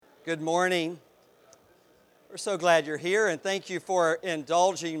Good morning. We're so glad you're here, and thank you for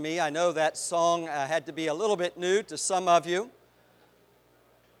indulging me. I know that song had to be a little bit new to some of you,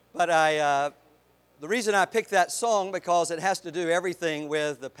 but the reason I picked that song because it has to do everything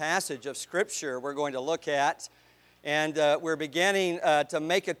with the passage of Scripture we're going to look at, and we're beginning to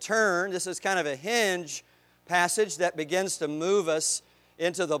make a turn. This is kind of a hinge passage that begins to move us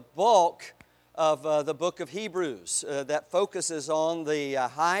into the bulk of the book of Hebrews that focuses on the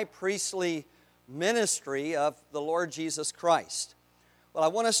high priestly ministry of the Lord Jesus Christ. Well, I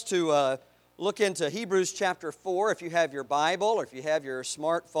want us to look into Hebrews chapter 4 if you have your Bible or if you have your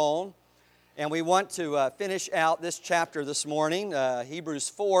smartphone. And we want to finish out this chapter this morning, Hebrews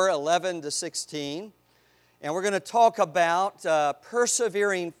 4, 11 to 16. And we're going to talk about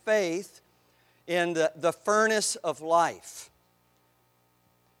persevering faith in the furnace of life.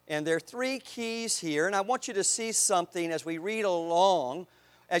 And there are three keys here, and I want you to see something as we read along.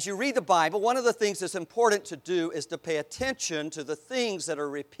 As you read the Bible, one of the things that's important to do is to pay attention to the things that are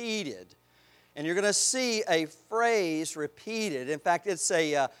repeated. And you're going to see a phrase repeated. In fact, it's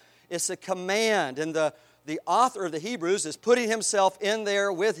a command, and the author of the Hebrews is putting himself in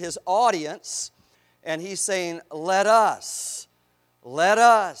there with his audience, and he's saying, let us, let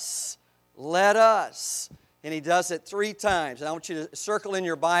us, let us. And he does it three times. And I want you to circle in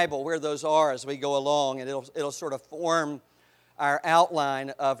your Bible where those are as we go along, and it'll sort of form our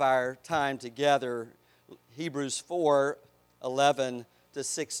outline of our time together. Hebrews 4, 11 to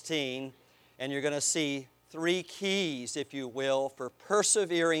 16. And you're going to see three keys, if you will, for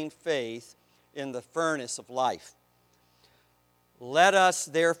persevering faith in the furnace of life. Let us,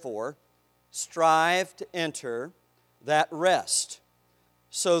 therefore, strive to enter that rest,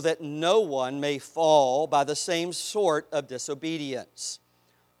 so that no one may fall by the same sort of disobedience.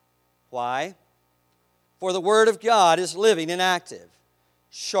 Why? For the Word of God is living and active,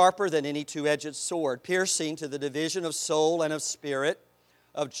 sharper than any two-edged sword, piercing to the division of soul and of spirit,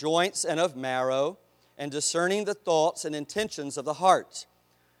 of joints and of marrow, and discerning the thoughts and intentions of the heart.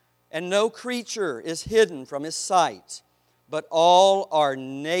 And no creature is hidden from His sight, but all are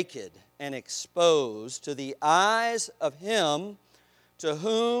naked and exposed to the eyes of Him to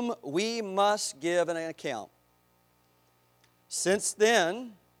whom we must give an account. Since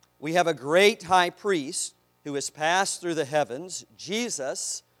then, we have a great high priest who has passed through the heavens,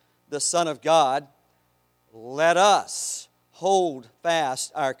 Jesus, the Son of God. Let us hold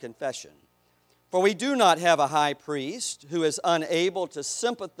fast our confession. For we do not have a high priest who is unable to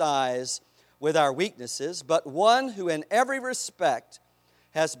sympathize with our weaknesses, but one who in every respect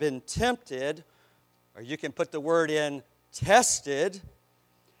has been tempted, or you can put the word in, tested,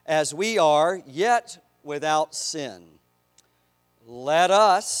 as we are, yet without sin. Let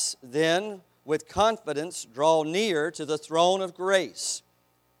us, then, with confidence draw near to the throne of grace.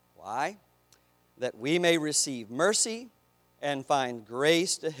 Why? That we may receive mercy and find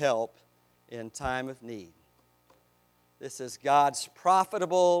grace to help in time of need. This is God's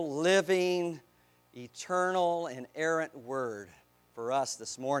profitable, living, eternal, and inerrant word for us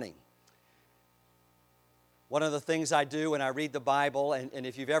this morning. One of the things I do when I read the Bible, and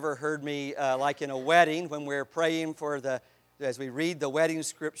if you've ever heard me like in a wedding, when we're praying as we read the wedding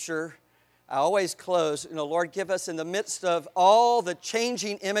scripture, I always close, Lord, give us in the midst of all the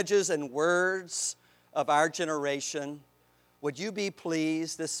changing images and words of our generation, would you be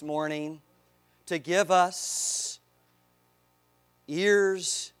pleased this morning to give us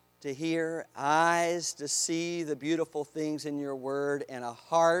ears to hear, eyes to see the beautiful things in your word, and a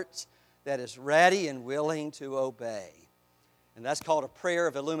heart that is ready and willing to obey. And that's called a prayer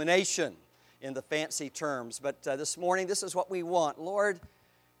of illumination in the fancy terms. But this morning, this is what we want. Lord,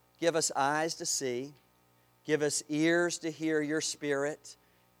 give us eyes to see. Give us ears to hear your Spirit.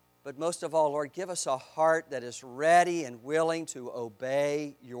 But most of all, Lord, give us a heart that is ready and willing to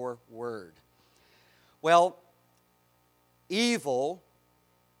obey your word. Well, evil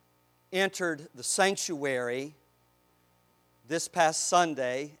entered the sanctuary this past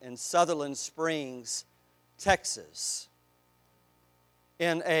Sunday in Sutherland Springs, Texas,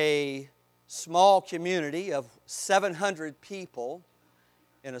 in a small community of 700 people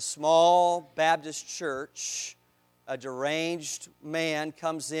in a small Baptist church. A deranged man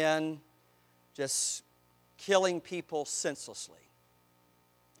comes in just killing people senselessly.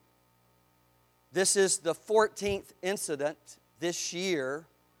 This is the 14th incident this year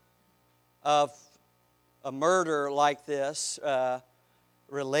of a murder like this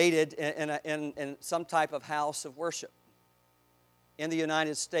related in some type of house of worship in the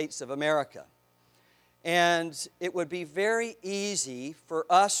United States of America. And it would be very easy for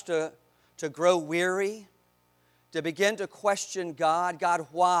us to grow weary, to begin to question God. God,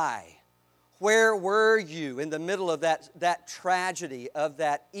 why? Where were you in the middle of that tragedy, of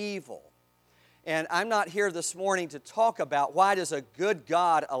that evil? And I'm not here this morning to talk about why does a good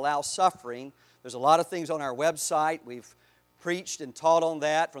God allow suffering. There's a lot of things on our website. We've preached and taught on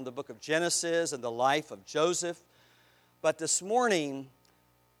that from the book of Genesis and the life of Joseph. But this morning,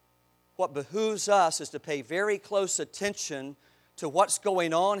 what behooves us is to pay very close attention to what's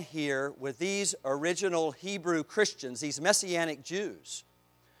going on here with these original Hebrew Christians, these Messianic Jews,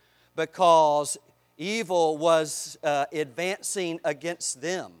 because evil was advancing against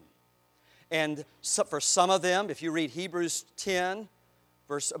them. And so for some of them, if you read Hebrews 10,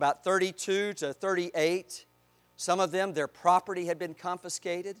 verse about 32 to 38, some of them, their property had been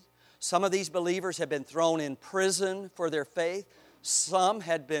confiscated. Some of these believers had been thrown in prison for their faith. Some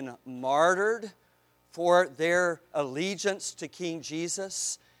had been martyred for their allegiance to King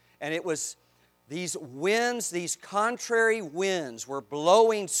Jesus. And it was these winds, these contrary winds were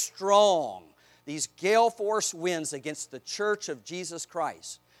blowing strong, these gale force winds against the church of Jesus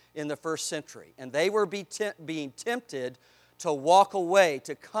Christ in the first century. And they were being tempted to walk away,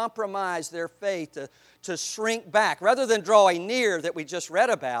 to compromise their faith, to shrink back. Rather than drawing near that we just read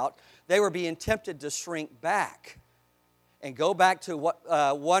about, they were being tempted to shrink back and go back to what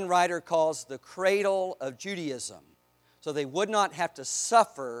one writer calls the cradle of Judaism. So they would not have to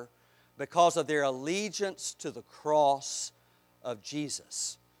suffer because of their allegiance to the cross of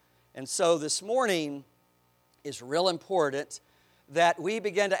Jesus. And so this morning is real important that we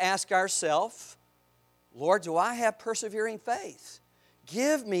begin to ask ourselves, Lord, do I have persevering faith?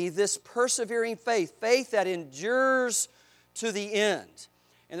 Give me this persevering faith, faith that endures to the end.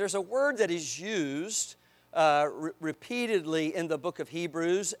 And there's a word that is used repeatedly in the book of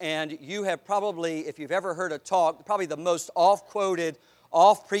Hebrews, and you have probably, if you've ever heard a talk, probably the most oft-quoted,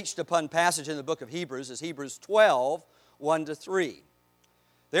 oft-preached upon passage in the book of Hebrews is Hebrews 12, 1-3.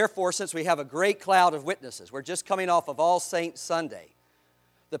 Therefore, since we have a great cloud of witnesses, we're just coming off of All Saints Sunday,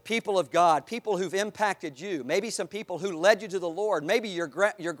 the people of God, people who've impacted you, maybe some people who led you to the Lord, maybe your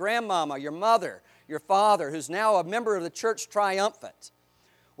grandmama, your mother, your father, who's now a member of the church triumphant.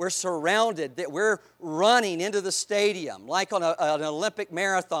 We're surrounded, that we're running into the stadium like on an Olympic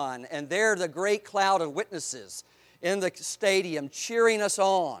marathon, and there the great cloud of witnesses in the stadium cheering us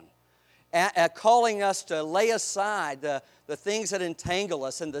on, calling us to lay aside the things that entangle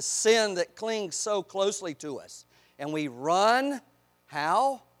us and the sin that clings so closely to us. And we run,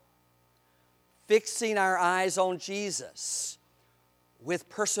 how? Fixing our eyes on Jesus with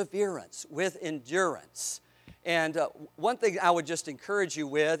perseverance, with endurance. And one thing I would just encourage you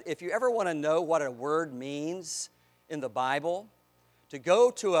with, if you ever want to know what a word means in the Bible, to go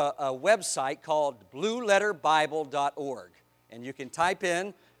to a website called blueletterbible.org. And you can type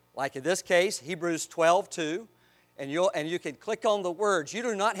in, like in this case, Hebrews 12:2, and you can click on the words. You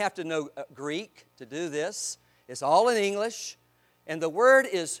do not have to know Greek to do this. It's all in English. And the word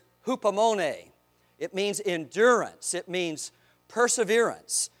is hupomone. It means endurance. It means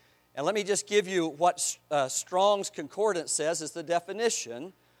perseverance. And let me just give you what Strong's Concordance says is the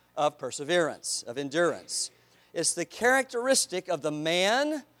definition of perseverance, of endurance. It's the characteristic of the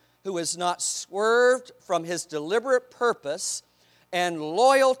man who is not swerved from his deliberate purpose and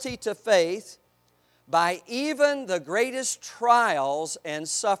loyalty to faith by even the greatest trials and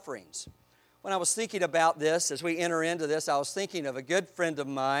sufferings. When I was thinking about this, as we enter into this, I was thinking of a good friend of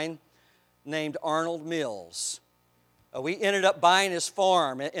mine named Arnold Mills. We ended up buying his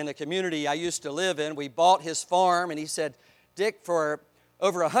farm in the community I used to live in. We bought his farm, and he said, Dick, for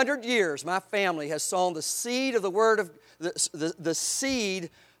over 100 years, my family has sown the seed of the word of the seed,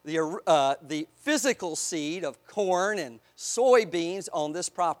 the physical seed of corn and soybeans on this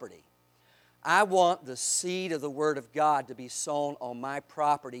property. I want the seed of the Word of God to be sown on my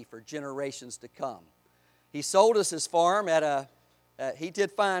property for generations to come. He sold us his farm he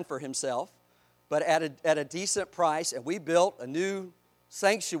did fine for himself, but at a decent price, and we built a new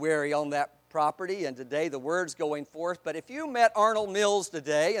sanctuary on that property, and today the Word's going forth. But if you met Arnold Mills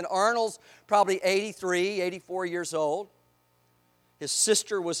today, and Arnold's probably 83, 84 years old, his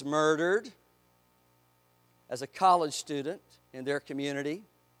sister was murdered as a college student in their community.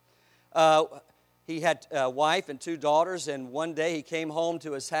 He had a wife and 2 daughters, and one day he came home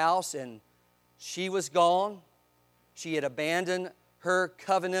to his house, and she was gone. She had abandoned her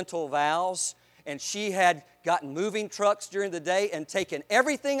covenantal vows, and she had gotten moving trucks during the day and taken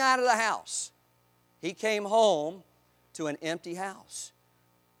everything out of the house. He came home to an empty house.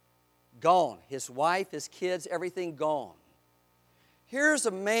 Gone. His wife, his kids, everything gone. Here's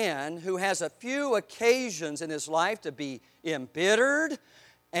a man who has a few occasions in his life to be embittered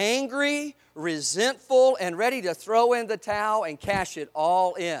angry, resentful, and ready to throw in the towel and cash it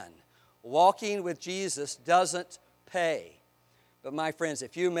all in. Walking with Jesus doesn't pay. But my friends,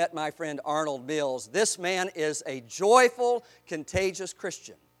 if you met my friend Arnold Mills, this man is a joyful, contagious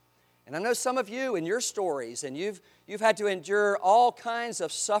Christian. And I know some of you in your stories, and you've had to endure all kinds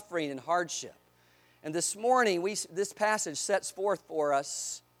of suffering and hardship. And this morning, this passage sets forth for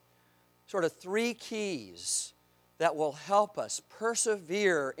us sort of 3 keys that will help us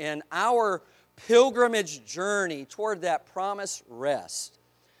persevere in our pilgrimage journey toward that promised rest.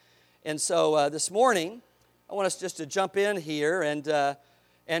 And so this morning, I want us just to jump in here and to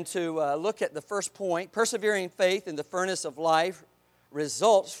look at the first point. Persevering faith in the furnace of life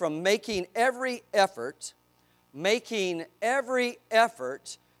results from making every effort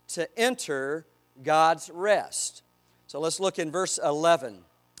to enter God's rest. So let's look in verse 11.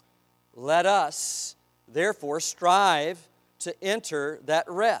 Let us, therefore, strive to enter that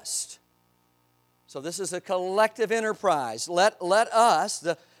rest. So this is a collective enterprise. Let us,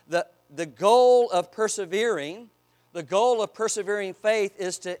 the goal of persevering faith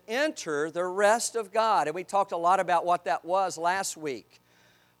is to enter the rest of God. And we talked a lot about what that was last week.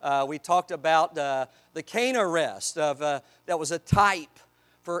 We talked about the Cana rest, that was a type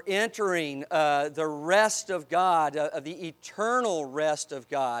for entering the rest of God, of the eternal rest of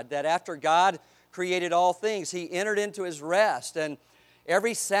God, that after God created all things, He entered into His rest. And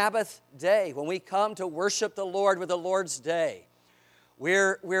every Sabbath day, when we come to worship the Lord with the Lord's Day,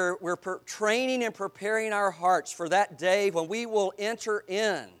 we're training and preparing our hearts for that day when we will enter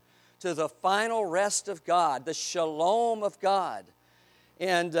in to the final rest of God, the shalom of God.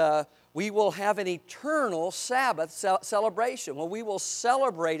 And we will have an eternal Sabbath celebration when we will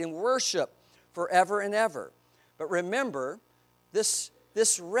celebrate and worship forever and ever. But remember, this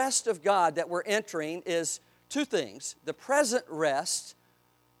rest of God that we're entering is 2 things. The present rest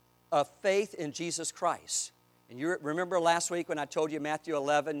of faith in Jesus Christ. And you remember last week when I told you Matthew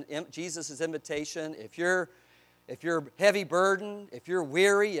 11, Jesus' invitation, if you're heavy burdened, if you're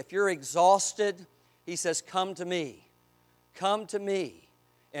weary, if you're exhausted, He says, come to me. Come to me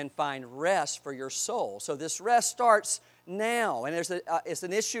and find rest for your soul. So this rest starts now. And it's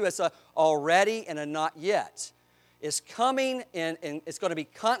an issue, it's a already and a not yet. It's coming and it's going to be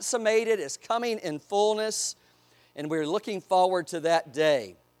consummated, it's coming in fullness, and we're looking forward to that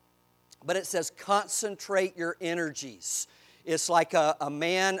day. But it says concentrate your energies. It's like a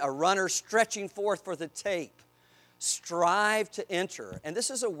runner stretching forth for the tape. Strive to enter. And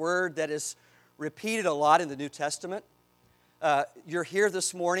this is a word that is repeated a lot in the New Testament. You're here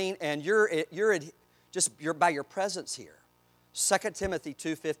this morning, and you're by your presence here. 2 Timothy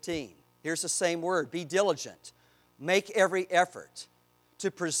 2:15. Here's the same word. Be diligent. Make every effort to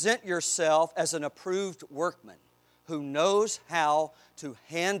present yourself as an approved workman who knows how to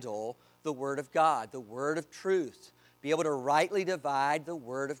handle the Word of God, the Word of truth. Be able to rightly divide the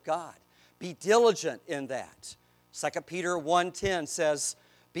Word of God. Be diligent in that. 2 Peter 1:10 says,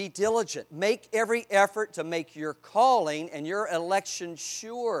 be diligent. Make every effort to make your calling and your election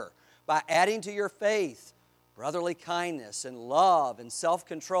sure by adding to your faith brotherly kindness and love and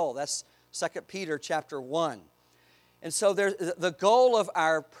self-control. That's 2 Peter chapter 1. And so the goal of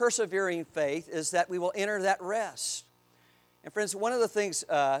our persevering faith is that we will enter that rest. And friends,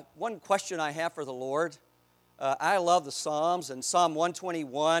 one question I have for the Lord, I love the Psalms, and Psalm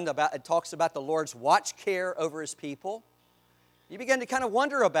 121, it talks about the Lord's watch care over His people. You begin to kind of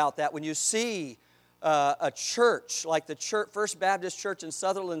wonder about that when you see a church like the First Baptist Church in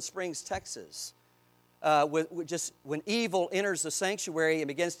Sutherland Springs, Texas, when evil enters the sanctuary and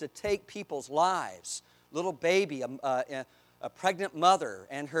begins to take people's lives, little baby, a pregnant mother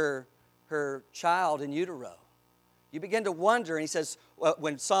and her child in utero. You begin to wonder, and he says,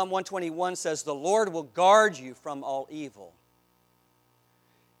 when Psalm 121 says, the Lord will guard you from all evil.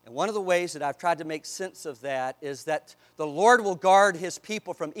 And one of the ways that I've tried to make sense of that is that the Lord will guard His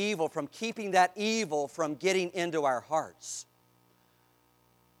people from evil, from keeping that evil from getting into our hearts.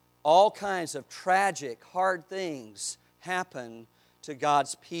 All kinds of tragic, hard things happen to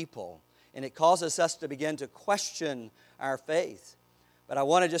God's people, and it causes us to begin to question our faith. But I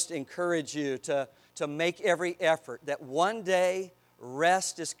want to just encourage you to make every effort that one day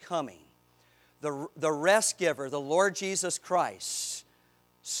rest is coming. The rest giver, the Lord Jesus Christ,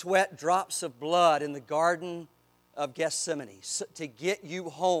 sweat drops of blood in the Garden of Gethsemane to get you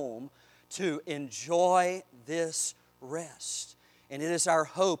home to enjoy this rest. And it is our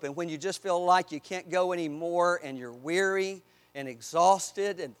hope. And when you just feel like you can't go anymore and you're weary and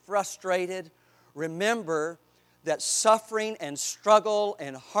exhausted and frustrated, remember that suffering and struggle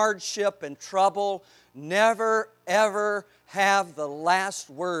and hardship and trouble never, ever have the last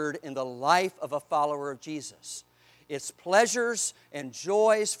word in the life of a follower of Jesus. It's pleasures and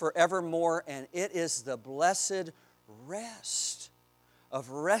joys forevermore, and it is the blessed rest of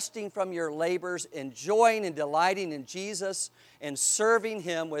resting from your labors, enjoying and delighting in Jesus, and serving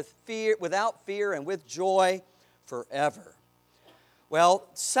Him without fear and with joy forever. Well,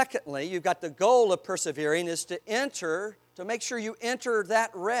 secondly, you've got the goal of persevering is to make sure you enter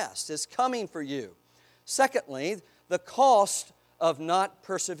that rest. It's coming for you. Secondly, the cost of not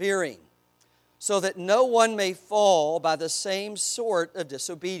persevering, so that no one may fall by the same sort of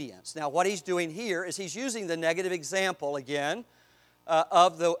disobedience. Now, what he's doing here is he's using the negative example again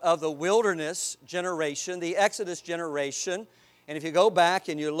of the wilderness generation, the Exodus generation. And if you go back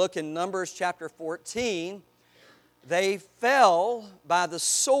and you look in Numbers chapter 14, they fell by the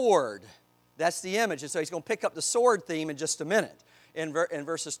sword. That's the image. And so he's going to pick up the sword theme in just a minute in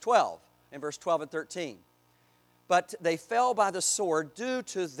verse 12 and 13. But they fell by the sword due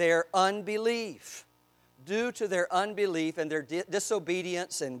to their unbelief. Due to their unbelief and their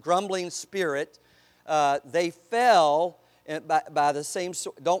disobedience and grumbling spirit, they fell by the same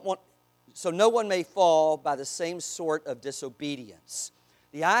sort. So no one may fall by the same sort of disobedience.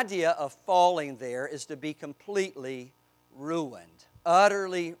 The idea of falling there is to be completely ruined,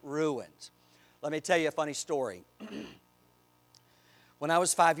 utterly ruined. Let me tell you a funny story. When I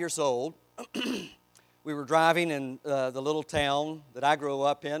was 5 years old, we were driving in the little town that I grew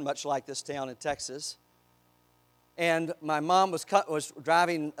up in, much like this town in Texas. And my mom was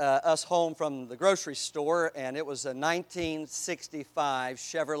driving us home from the grocery store, and it was a 1965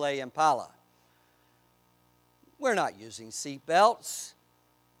 Chevrolet Impala. We're not using seat belts.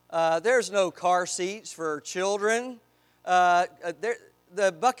 There's no car seats for children.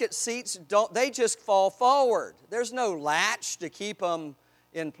 The bucket seats, they just fall forward. There's no latch to keep them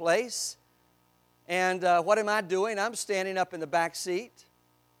in place. And what am I doing? I'm standing up in the back seat.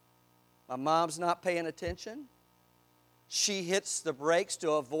 My mom's not paying attention. She hits the brakes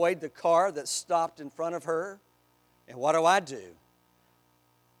to avoid the car that stopped in front of her. And what do?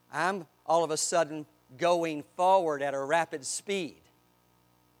 I'm all of a sudden going forward at a rapid speed.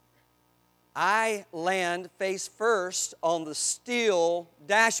 I land face first on the steel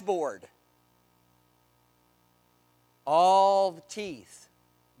dashboard. All the teeth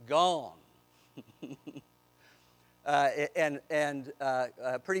gone. and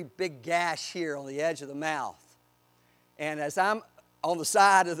a pretty big gash here on the edge of the mouth. And as I'm on the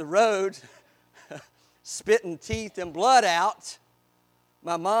side of the road, spitting teeth and blood out,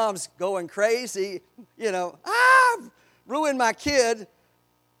 my mom's going crazy. I've ruined my kid.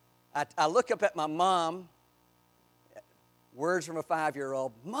 I look up at my mom, words from a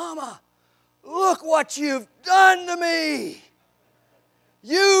 5-year-old, "Mama, look what you've done to me.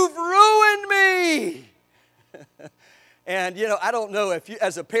 You've ruined me." And, I don't know if you,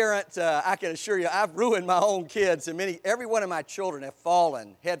 as a parent, I can assure you, I've ruined my own kids, and every one of my children have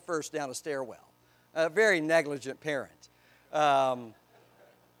fallen headfirst down a stairwell. A very negligent parent. But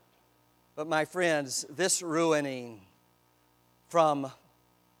my friends, this ruining from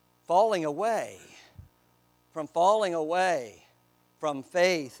falling away from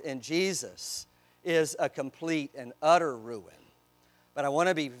faith in Jesus is a complete and utter ruin. But I want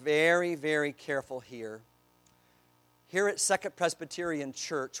to be very, very careful here. Here at Second Presbyterian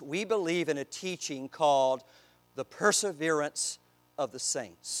Church, we believe in a teaching called the perseverance of the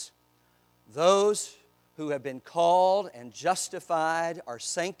saints. Those who have been called and justified are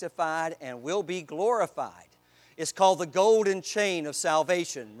sanctified and will be glorified. It's called the golden chain of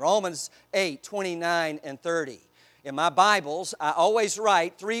salvation, Romans 8, 29 and 30. In my Bibles, I always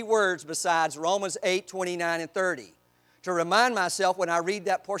write 3 words besides Romans 8, 29 and 30 to remind myself when I read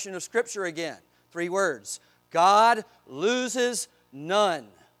that portion of Scripture again. 3 words. God loses none.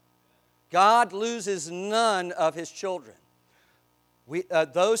 God loses none of His children.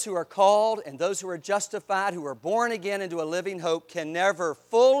 Those who are called and those who are justified, who are born again into a living hope, can never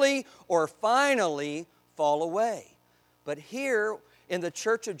fully or finally fall away. But here in the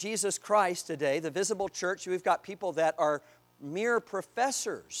Church of Jesus Christ today, the visible church, we've got people that are mere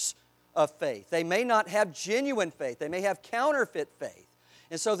professors of faith. They may not have genuine faith. They may have counterfeit faith.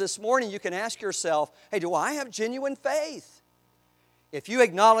 And so this morning you can ask yourself, hey, do I have genuine faith? If you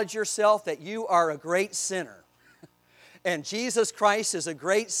acknowledge yourself that you are a great sinner and Jesus Christ is a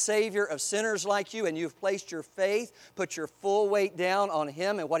great Savior of sinners like you, and you've placed your faith, put your full weight down on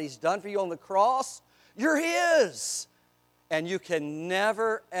Him and what He's done for you on the cross, you're His. And you can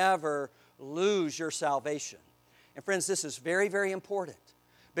never, ever lose your salvation. And friends, this is very, very important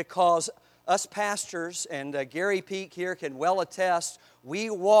because us pastors, and Gary Peak here can well attest, we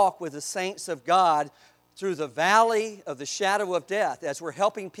walk with the saints of God through the valley of the shadow of death as we're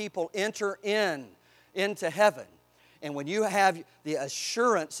helping people enter into heaven. And when you have the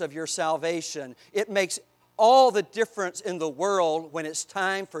assurance of your salvation, it makes all the difference in the world when it's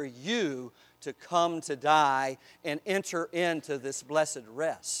time for you to come to die and enter into this blessed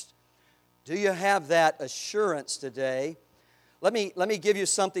rest. Do you have that assurance today? Let me give you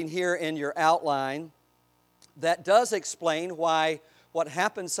something here in your outline that does explain what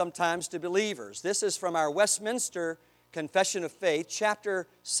happens sometimes to believers. This is from our Westminster Confession of Faith, chapter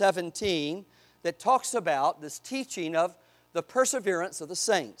 17, that talks about this teaching of the perseverance of the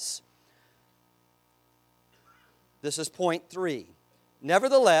saints. This is point 3.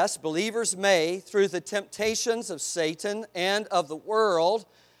 Nevertheless, believers may, through the temptations of Satan and of the world,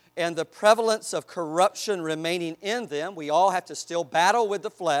 and the prevalence of corruption remaining in them, we all have to still battle with the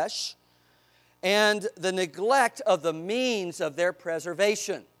flesh, and the neglect of the means of their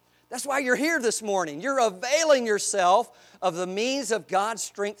preservation. That's why you're here this morning. You're availing yourself of the means of God's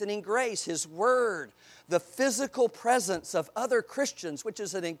strengthening grace, His Word, the physical presence of other Christians, which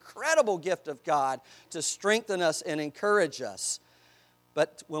is an incredible gift of God to strengthen us and encourage us.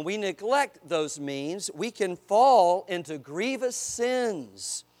 But when we neglect those means, we can fall into grievous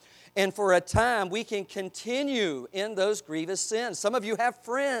sins. And for a time, we can continue in those grievous sins. Some of you have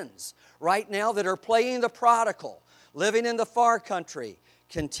friends right now that are playing the prodigal, living in the far country,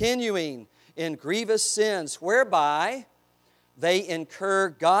 continuing in grievous sins, whereby they incur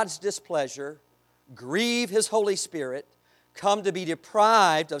God's displeasure, grieve His Holy Spirit, come to be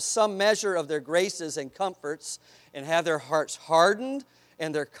deprived of some measure of their graces and comforts, and have their hearts hardened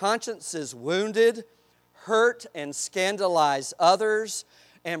and their consciences wounded, hurt and scandalize others,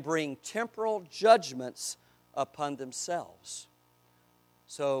 and bring temporal judgments upon themselves.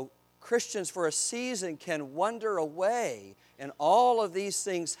 So Christians for a season can wander away, and all of these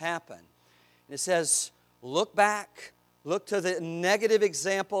things happen. And it says, look back, look to the negative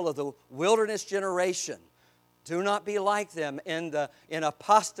example of the wilderness generation. Do not be like them in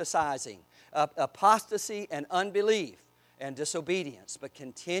apostatizing, apostasy and unbelief and disobedience, but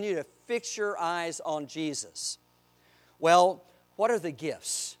continue to fix your eyes on Jesus. Well, what are the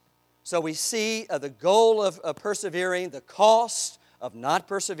gifts? So we see the goal of persevering, the cost of not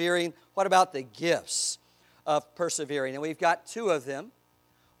persevering. What about the gifts of persevering? And we've got two of them.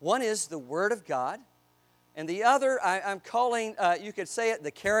 One is the Word of God, and the other I'm calling, you could say it, the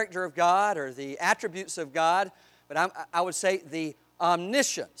character of God or the attributes of God, but I would say the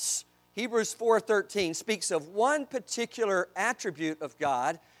omniscience. Hebrews 4:13 speaks of one particular attribute of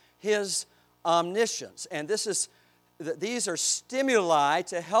God, His omniscience. And these are stimuli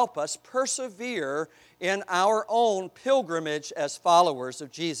to help us persevere in our own pilgrimage as followers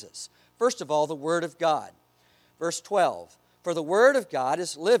of Jesus. First of all, the Word of God. Verse 12, for the Word of God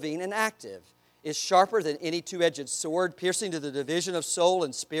is living and active, is sharper than any two-edged sword, piercing to the division of soul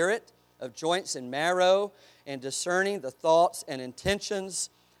and spirit, of joints and marrow, and discerning the thoughts and intentions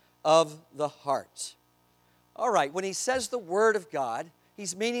of the heart. All right, when he says the Word of God,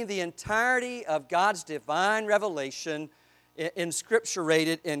 he's meaning the entirety of God's divine revelation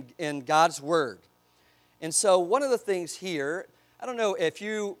inscripturated in God's Word. And so one of the things here, I don't know if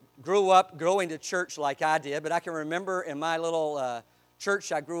you grew up going to church like I did, but I can remember in my little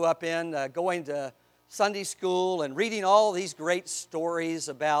church I grew up in, going to Sunday school and reading all these great stories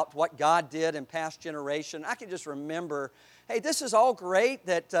about what God did in past generation. I can just remember, hey, this is all great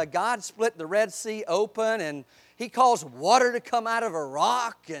that God split the Red Sea open and He caused water to come out of a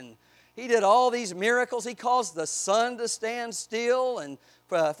rock, and He did all these miracles. He caused the sun to stand still and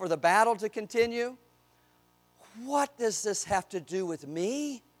for the battle to continue. What does this have to do with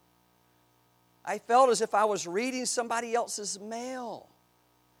me? I felt as if I was reading somebody else's mail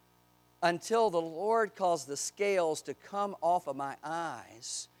until the Lord caused the scales to come off of my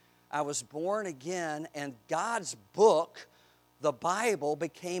eyes. I was born again, and God's book, the Bible,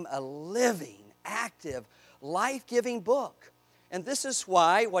 became a living, active, life-giving book. And this is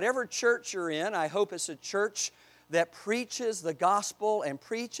why, whatever church you're in, I hope it's a church that preaches the gospel and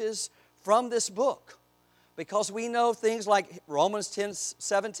preaches from this book. Because we know things like Romans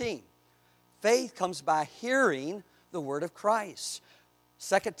 10:17. Faith comes by hearing the word of Christ.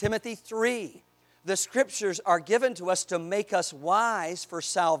 2 Timothy 3. The Scriptures are given to us to make us wise for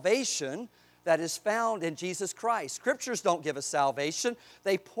salvation that is found in Jesus Christ. Scriptures don't give us salvation.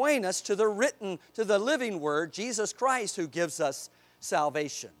 They point us to the living Word, Jesus Christ, who gives us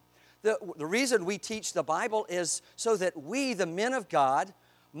salvation. The reason we teach the Bible is so that we, the men of God,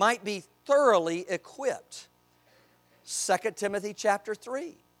 might be thoroughly equipped. 2 Timothy chapter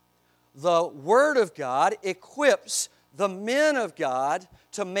 3. the Word of God equips the men of God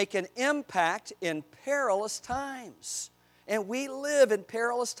to make an impact in perilous times. And we live in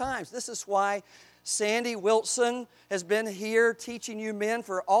perilous times. This is why Sandy Wilson has been here teaching you men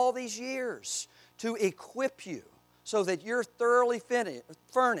for all these years, to equip you so that you're thoroughly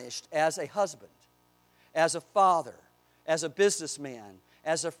furnished as a husband, as a father, as a businessman,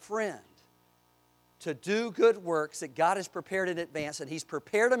 as a friend, to do good works that God has prepared in advance, and He's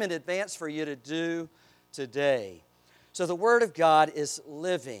prepared them in advance for you to do today. So the Word of God is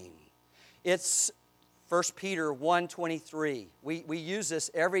living. It's 1 Peter 1:23. We use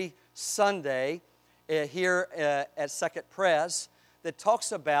this every Sunday here at Second Pres, that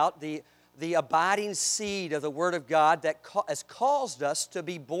talks about the abiding seed of the Word of God that has caused us to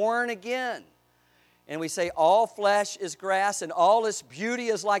be born again. And we say, all flesh is grass, and all its beauty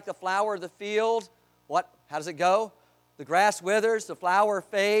is like the flower of the field. How does it go? The grass withers, the flower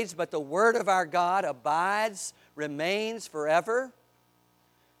fades, but the Word of our God abides, remains forever.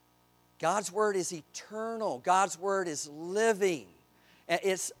 God's Word is eternal. God's Word is living.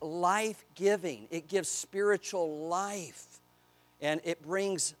 It's life-giving. It gives spiritual life. And it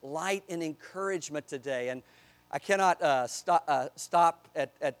brings light and encouragement today. And I cannot stop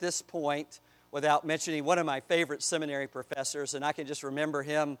at this point without mentioning one of my favorite seminary professors, and I can just remember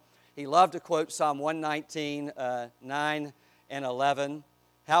him. He loved to quote Psalm 119, 9 and 11.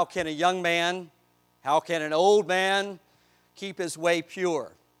 How can a young man, how can an old man keep his way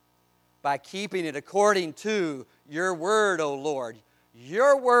pure? By keeping it according to your word, O Lord.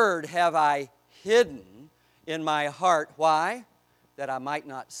 Your word have I hidden in my heart. Why? That I might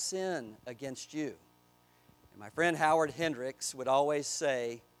not sin against you. And my friend Howard Hendricks would always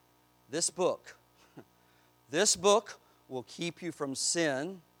say, this book will keep you from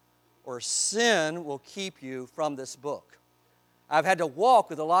sin, or sin will keep you from this book. I've had to walk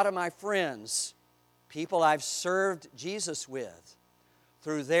with a lot of my friends, people I've served Jesus with,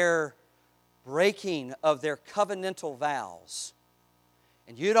 through their breaking of their covenantal vows.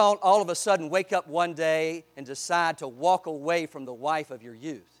 And you don't all of a sudden wake up one day and decide to walk away from the wife of your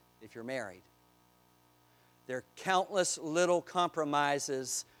youth if you're married. There are countless little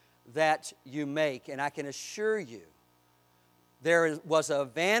compromises that you make, and I can assure you, there was a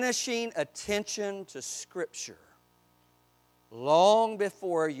vanishing attention to Scripture long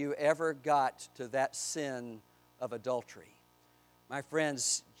before you ever got to that sin of adultery. My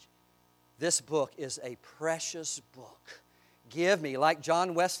friends, this book is a precious book. Give me, like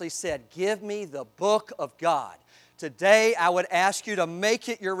John Wesley said, give me the book of God. Today, I would ask you to make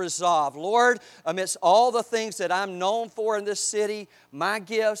it your resolve. Lord, amidst all the things that I'm known for in this city, my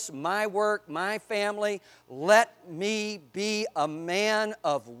gifts, my work, my family, let me be a man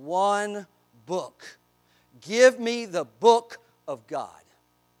of one book. Give me the book of God.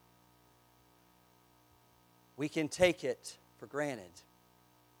 We can take it for granted.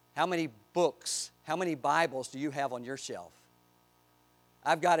 How many books, how many Bibles do you have on your shelf?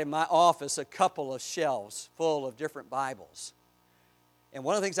 I've got in my office a couple of shelves full of different Bibles. And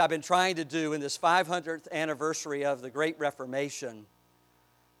one of the things I've been trying to do in this 500th anniversary of the Great Reformation,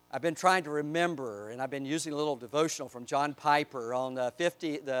 I've been trying to remember, and I've been using a little devotional from John Piper on the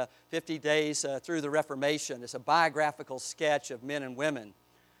 50 days through the Reformation. It's a biographical sketch of men and women.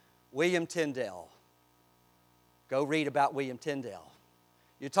 William Tyndale. Go read about William Tyndale.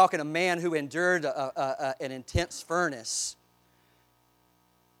 You're talking a man who endured an intense furnace.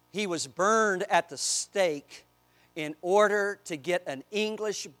 He was burned at the stake in order to get an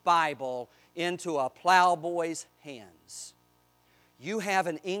English Bible into a plowboy's hands. You have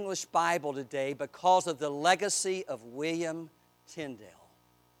an English Bible today because of the legacy of William Tyndale.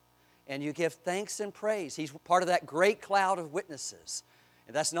 And you give thanks and praise. He's part of that great cloud of witnesses.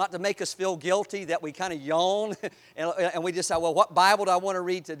 And that's not to make us feel guilty that we kind of yawn and we just say, well, what Bible do I want to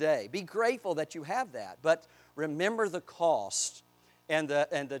read today? Be grateful that you have that. But remember the cost and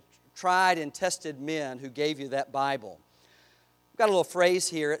the tried and tested men who gave you that Bible. I've got a little phrase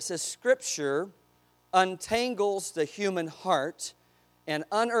here. It says, Scripture untangles the human heart and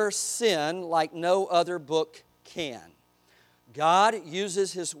unearths sin like no other book can. God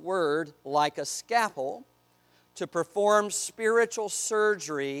uses His Word like a scalpel to perform spiritual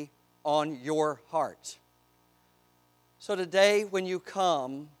surgery on your heart. So today when you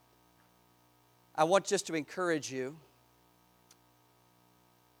come, I want just to encourage you.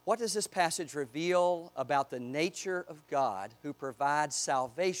 What does this passage reveal about the nature of God who provides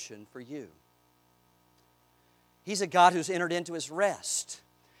salvation for you? He's a God who's entered into His rest.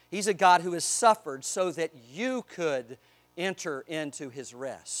 He's a God who has suffered so that you could enter into His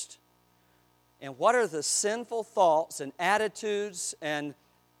rest. And what are the sinful thoughts and attitudes and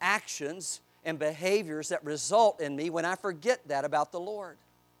actions and behaviors that result in me when I forget that about the Lord.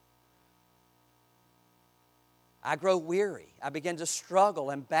 I grow weary. I begin to struggle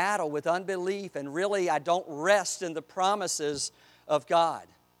and battle with unbelief, and really I don't rest in the promises of God.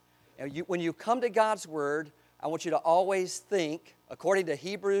 And when you come to God's Word, I want you to always think, according to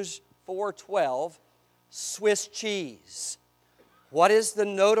Hebrews 4:12, Swiss cheese. What is the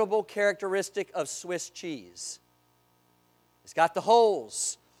notable characteristic of Swiss cheese? It's got the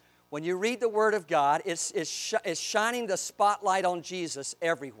holes. When you read the Word of God, it's shining the spotlight on Jesus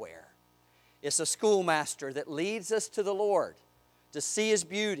everywhere. It's a schoolmaster that leads us to the Lord to see His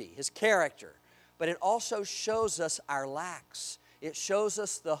beauty, His character. But it also shows us our lacks. It shows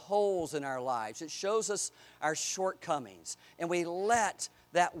us the holes in our lives. It shows us our shortcomings. And we let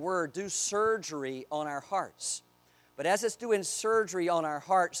that Word do surgery on our hearts. But as it's doing surgery on our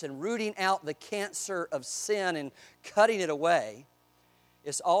hearts and rooting out the cancer of sin and cutting it away,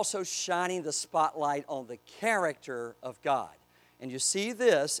 it's also shining the spotlight on the character of God. And you see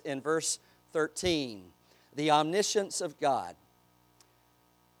this in verse 13, the omniscience of God.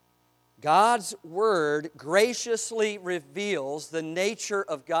 God's Word graciously reveals the nature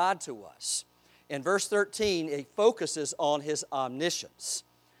of God to us. In verse 13, it focuses on His omniscience.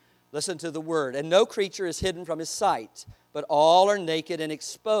 Listen to the Word. And no creature is hidden from His sight, but all are naked and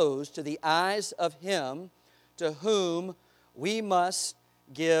exposed to the eyes of Him to whom we must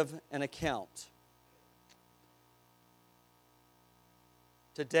give an account.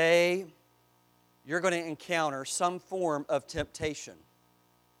 Today, you're going to encounter some form of temptation.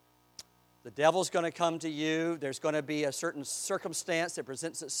 The devil's going to come to you. There's going to be a certain circumstance that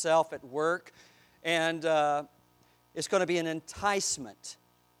presents itself at work, and it's going to be an enticement,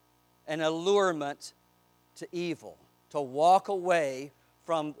 an allurement to evil, to walk away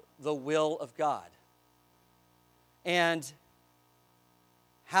from the will of God. And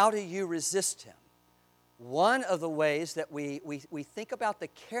how do you resist him? One of the ways that we think about the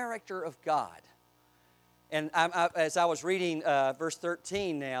character of God. And as I was reading verse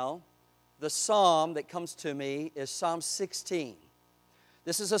 13 now, the psalm that comes to me is Psalm 16.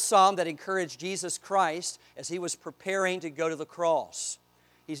 This is a psalm that encouraged Jesus Christ as He was preparing to go to the cross.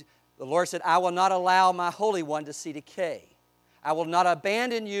 The Lord said, I will not allow my Holy One to see decay. I will not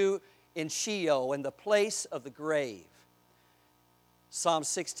abandon you in Sheol, in the place of the grave. Psalm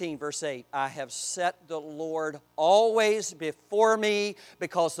 16, verse 8, I have set the Lord always before me,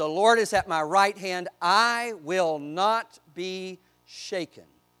 because the Lord is at my right hand. I will not be shaken.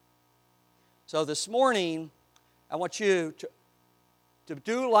 So this morning, I want you to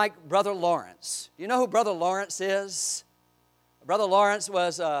do like Brother Lawrence. Do you know who Brother Lawrence is? Brother Lawrence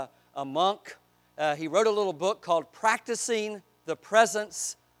was a monk. He wrote a little book called Practicing the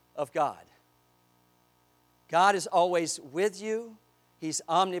Presence of God. God is always with you. He's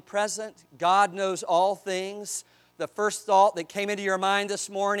omnipresent. God knows all things. The first thought that came into your mind this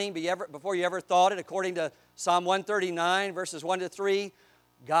morning, before you ever thought it, according to Psalm 139, verses 1 to 3,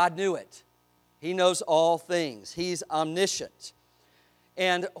 God knew it. He knows all things. He's omniscient.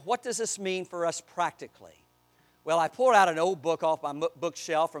 And what does this mean for us practically? Well, I pulled out an old book off my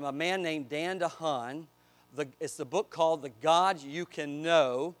bookshelf from a man named Dan DeHaan. It's the book called The God You Can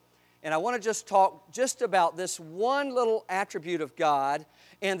Know. And I want to just talk just about this one little attribute of God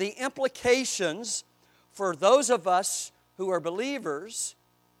and the implications for those of us who are believers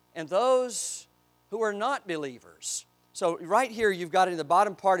and those who are not believers. So right here you've got in the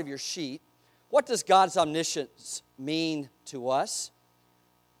bottom part of your sheet, what does God's omniscience mean to us?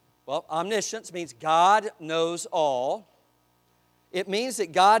 Well, omniscience means God knows all. It means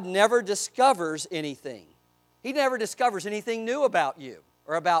that God never discovers anything. He never discovers anything new about you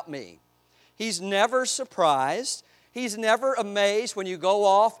or about me. He's never surprised. He's never amazed when you go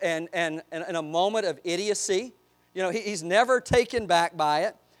off and in a moment of idiocy. You know, he's never taken back by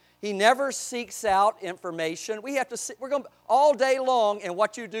it. He never seeks out information. We're going all day long in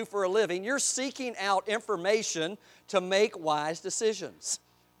what you do for a living, you're seeking out information to make wise decisions.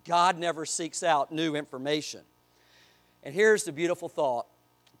 God never seeks out new information. And here's the beautiful thought.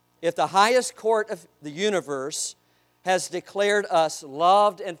 If the highest court of the universe has declared us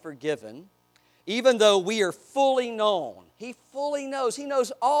loved and forgiven, even though we are fully known, He fully knows. He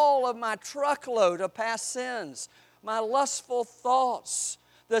knows all of my truckload of past sins, my lustful thoughts,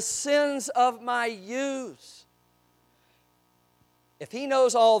 the sins of my youth. If He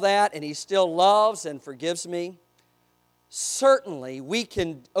knows all that and He still loves and forgives me, certainly we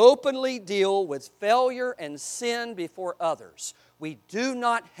can openly deal with failure and sin before others. We do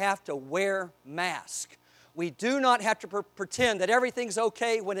not have to wear masks. We do not have to pretend that everything's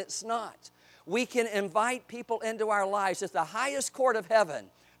okay when it's not. We can invite people into our lives. If the highest court of heaven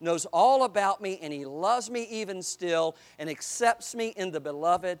knows all about me, and He loves me even still and accepts me in the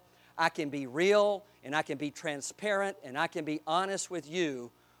Beloved, I can be real and I can be transparent and I can be honest with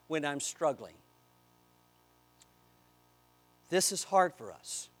you when I'm struggling. This is hard for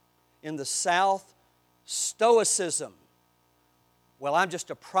us. In the South, stoicism. Well, I'm just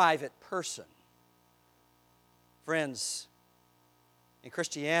a private person. Friends, in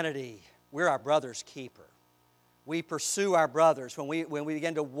Christianity, we're our brother's keeper. We pursue our brothers when we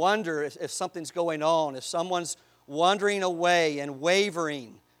begin to wonder if something's going on, if someone's wandering away and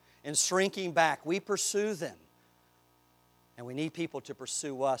wavering and shrinking back. We pursue them. And we need people to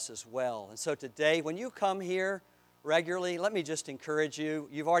pursue us as well. And so today, when you come here regularly, let me just encourage you.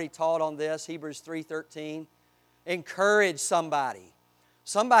 You've already taught on this, Hebrews 3:13. Encourage somebody.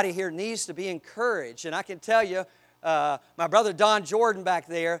 Somebody here needs to be encouraged. And I can tell you, my brother Don Jordan back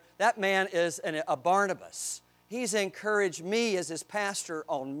there, that man is a Barnabas. He's encouraged me as his pastor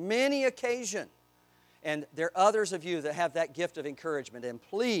on many occasions. And there are others of you that have that gift of encouragement. And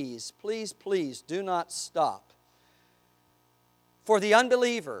please, please, please do not stop. For the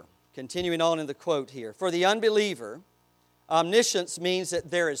unbeliever, continuing on in the quote here, for the unbeliever, omniscience means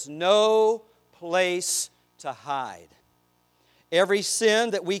that there is no place to hide. Every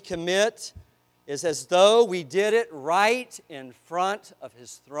sin that we commit is as though we did it right in front of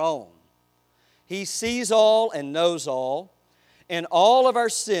His throne. He sees all and knows all, and all of our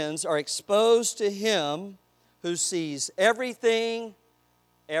sins are exposed to Him who sees everything,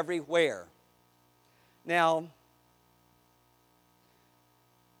 everywhere. Now,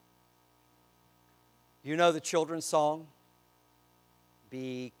 you know the children's song?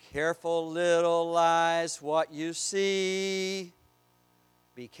 Be careful, little eyes, what you see.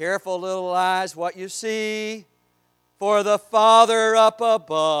 Be careful, little eyes, what you see. For the Father up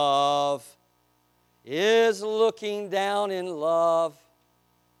above is looking down in love.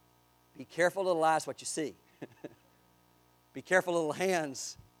 Be careful, little eyes, what you see. Be careful, little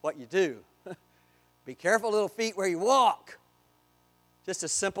hands, what you do. Be careful, little feet, where you walk. Just a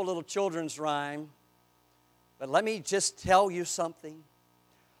simple little children's rhyme. But let me just tell you something.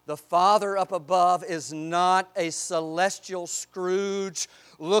 The Father up above is not a celestial Scrooge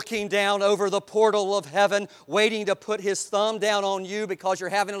looking down over the portal of heaven, waiting to put His thumb down on you because you're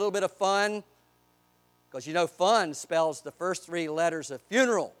having a little bit of fun. Because you know fun spells the first three letters of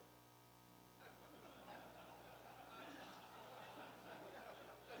funeral.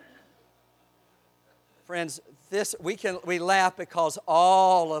 Friends, we laugh because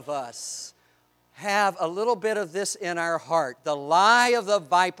all of us have a little bit of this in our heart. The lie of the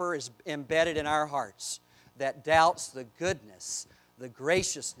viper is embedded in our hearts that doubts the goodness, the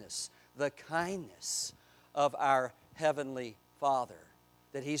graciousness, the kindness of our Heavenly Father.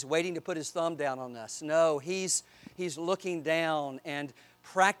 That He's waiting to put His thumb down on us. No, He's looking down and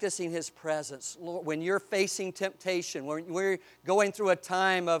practicing His presence. Lord, when you're facing temptation, when we're going through a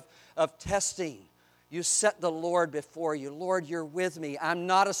time of testing, you set the Lord before you. Lord, you're with me. I'm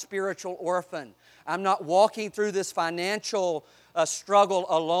not a spiritual orphan. I'm not walking through this financial struggle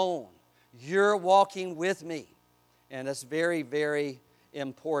alone. You're walking with me. And that's very, very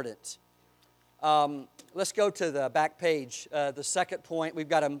important. Let's go to the back page. The second point, we've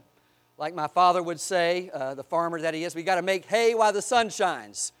got to, like my father would say, the farmer that he is, we've got to make hay while the sun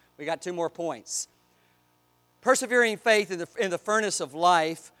shines. We got 2 more points. Persevering faith in the furnace of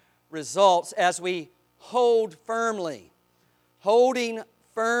life results as we hold firmly, holding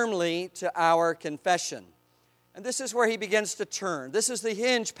firmly to our confession. And this is where he begins to turn. This is the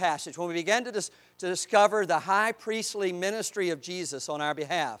hinge passage when we begin to discover the high priestly ministry of Jesus on our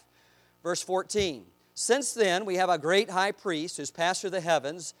behalf. Verse 14, since then we have a great high priest who's passed through the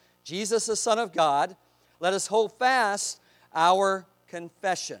heavens, Jesus the Son of God. Let us hold fast our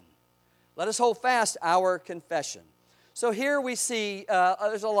confession. Let us hold fast our confession. So here we see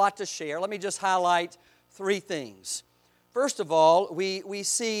there's a lot to share. Let me just highlight 3 things. First of all, we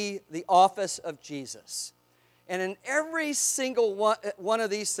see the office of Jesus. And in every single one of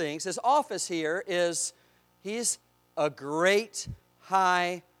these things, his office here is he's a great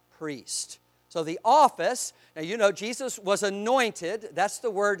high priest. So the office, now you know Jesus was anointed. That's the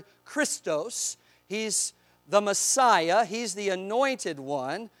word Christos. He's the Messiah. He's the anointed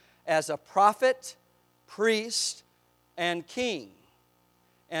one as a prophet, priest, and king.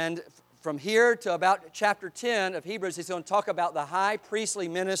 And from here to about chapter 10 of Hebrews, he's going to talk about the high priestly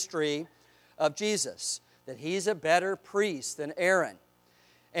ministry of Jesus, that he's a better priest than Aaron.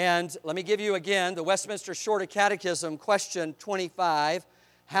 And let me give you again the Westminster Shorter Catechism, question 25.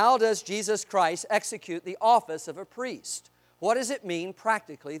 How does Jesus Christ execute the office of a priest? What does it mean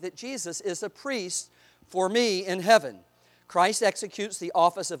practically that Jesus is a priest for me in heaven? Christ executes the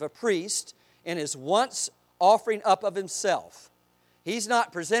office of a priest in his once offering up of himself. He's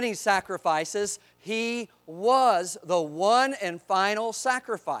not presenting sacrifices. He was the one and final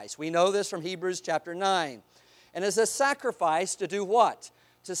sacrifice. We know this from Hebrews chapter 9. And as a sacrifice to do what?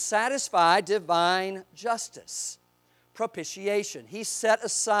 To satisfy divine justice. Propitiation. He set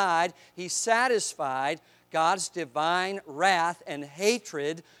aside, he satisfied God's divine wrath and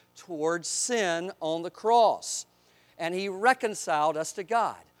hatred towards sin on the cross. And he reconciled us to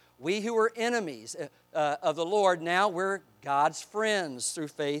God. We who were enemies of the Lord, now we're God's friends through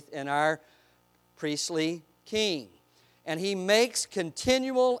faith in our priestly King. And he makes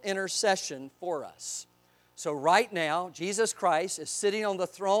continual intercession for us. So right now, Jesus Christ is sitting on the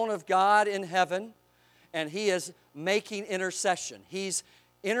throne of God in heaven, and he is making intercession. He's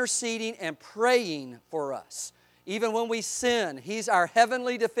interceding and praying for us. Even when we sin, he's our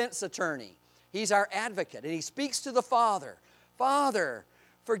heavenly defense attorney. He's our advocate, and he speaks to the Father. Father,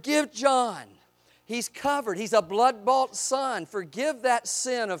 forgive John. He's covered. He's a blood-bought son. Forgive that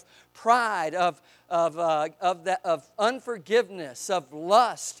sin of pride, of unforgiveness, of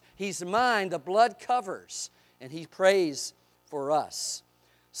lust. He's mine. The blood covers, and he prays for us.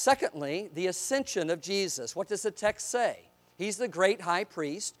 Secondly, the ascension of Jesus. What does the text say? He's the great high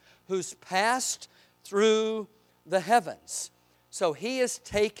priest who's passed through the heavens. So he has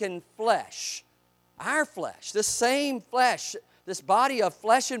taken flesh, our flesh, the same flesh, this body of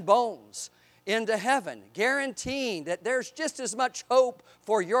flesh and bones, into heaven, guaranteeing that there's just as much hope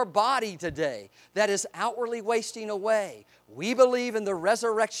for your body today that is outwardly wasting away. We believe in the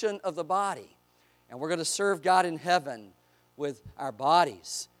resurrection of the body, and we're going to serve God in heaven with our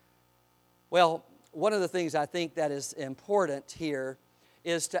bodies. Well, one of the things I think that is important here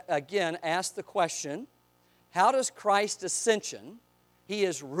is to, again, ask the question, how does Christ's ascension, he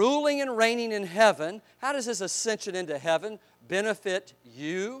is ruling and reigning in heaven, how does his ascension into heaven benefit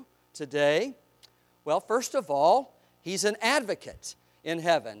you today? Well, first of all, he's an advocate in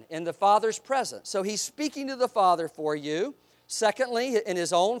heaven, in the Father's presence. So he's speaking to the Father for you. Secondly, in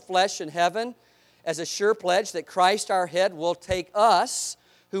his own flesh in heaven, as a sure pledge that Christ our head will take us,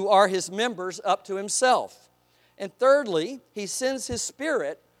 who are his members, up to himself. And thirdly, he sends his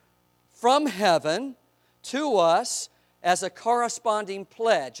Spirit from heaven to us as a corresponding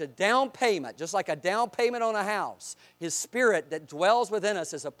pledge, a down payment, just like a down payment on a house. His Spirit that dwells within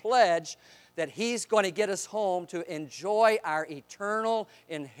us is a pledge that he's going to get us home to enjoy our eternal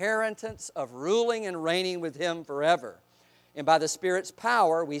inheritance of ruling and reigning with him forever. And by the Spirit's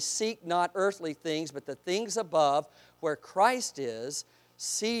power, we seek not earthly things, but the things above, where Christ is,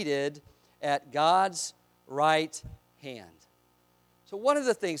 seated at God's right hand. So one of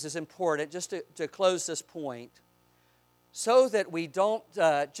the things that's important, just to close this point, so that we don't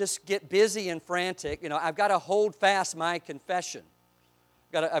just get busy and frantic. I've got to hold fast my confession.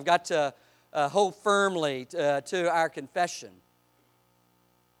 I've got to hold firmly to our confession.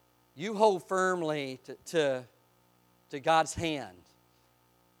 You hold firmly to God's hand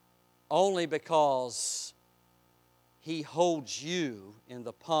only because he holds you in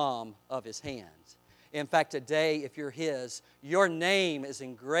the palm of his hand. In fact, today, if you're his, your name is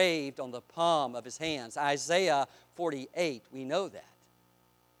engraved on the palm of his hands. Isaiah 48, we know that.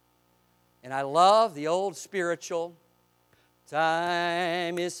 And I love the old spiritual,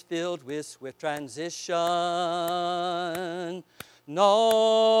 time is filled with swift transition.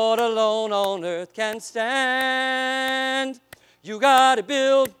 Not alone on earth can stand. You got to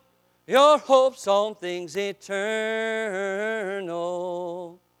build your hopes on things eternal.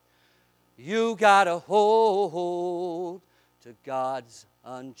 You got to hold to God's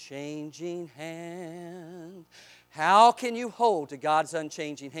unchanging hand. How can you hold to God's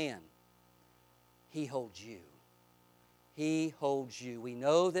unchanging hand? He holds you. He holds you. We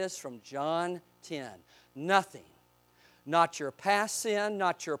know this from John 10. Nothing, not your past sin,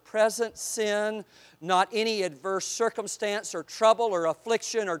 not your present sin, not any adverse circumstance or trouble or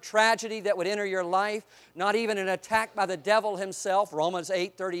affliction or tragedy that would enter your life, not even an attack by the devil himself, Romans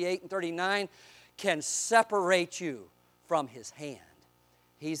 8, 38 and 39, can separate you from his hand.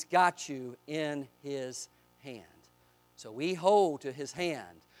 He's got you in his hand. So we hold to his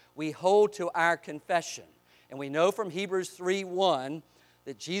hand. We hold to our confession. And we know from Hebrews 3:1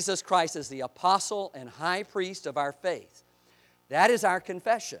 that Jesus Christ is the apostle and high priest of our faith. That is our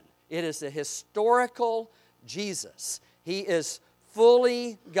confession. It is the historical Jesus. He is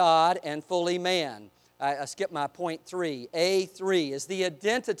fully God and fully man. I skipped my point 3. A3 is the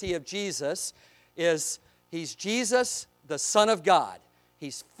identity of Jesus. He's Jesus, the Son of God.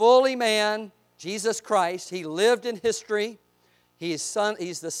 He's fully man, Jesus Christ. He lived in history. He's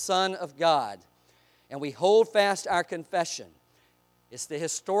the Son of God. and we hold fast our confession. It's the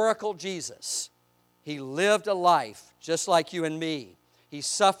historical Jesus. He lived a life just like you and me. He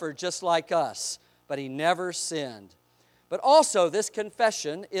suffered just like us, but he never sinned. But also, this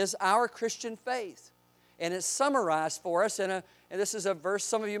confession is our Christian faith. And it's summarized for us and this is a verse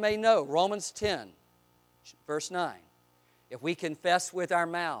some of you may know, Romans 10, verse 9. If we confess with our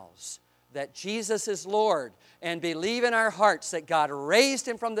mouths that Jesus is Lord and believe in our hearts that God raised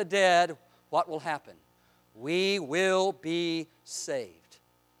him from the dead, what will happen? We will be saved.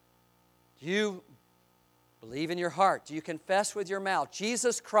 Do you believe in your heart? Do you confess with your mouth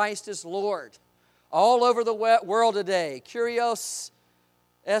Jesus Christ is Lord? All over the world today, Kyrios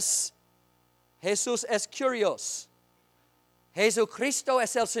es Jesús es Kyrios. Jesucristo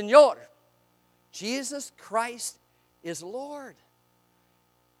es el Señor. Jesus Christ is Lord.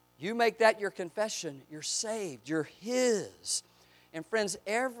 You make that your confession, you're saved, you're His. And friends,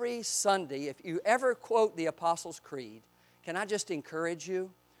 every Sunday, if you ever quote the Apostles' Creed, can I just encourage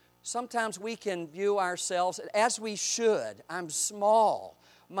you? Sometimes we can view ourselves, as we should. I'm small.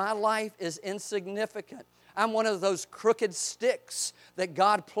 My life is insignificant. I'm one of those crooked sticks that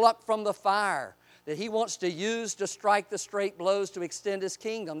God plucked from the fire, that He wants to use to strike the straight blows to extend His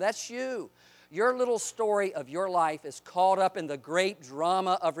kingdom. That's you. Your little story of your life is caught up in the great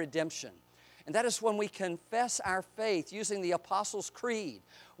drama of redemption. And that is when we confess our faith using the Apostles' Creed.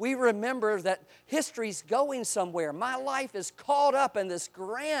 We remember that history's going somewhere. My life is caught up in this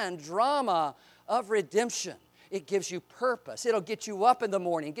grand drama of redemption. It gives you purpose. It'll get you up in the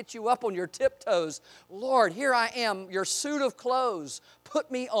morning, get you up on your tiptoes. Lord, here I am, your suit of clothes.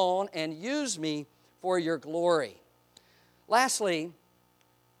 Put me on and use me for your glory. Lastly,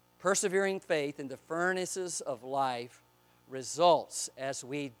 persevering faith in the furnaces of life results as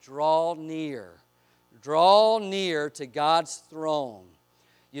we draw near to God's throne.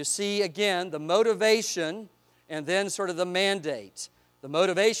 You see, again, the motivation and then sort of the mandate. The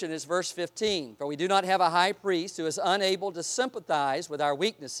motivation is verse 15. For we do not have a high priest who is unable to sympathize with our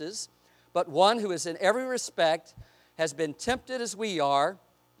weaknesses, but one who is in every respect has been tempted as we are,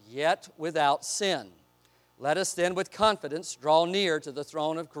 yet without sin. Let us then with confidence draw near to the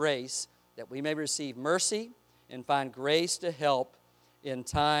throne of grace, that we may receive mercy and find grace to help in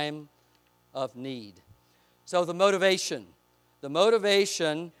time of need. So the motivation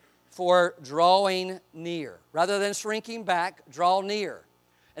for drawing near. Rather than shrinking back, draw near.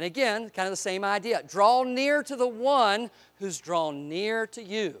 And again, kind of the same idea. Draw near to the one who's drawn near to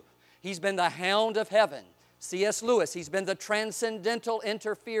you. He's been the hound of heaven. C.S. Lewis, he's been the transcendental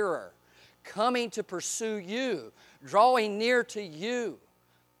interferer, coming to pursue you, drawing near to you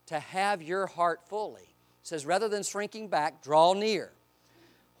to have your heart fully. It says, rather than shrinking back, draw near.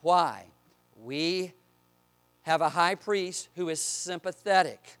 Why? We have a high priest who is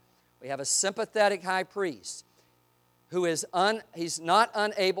sympathetic. We have a sympathetic high priest who is he's not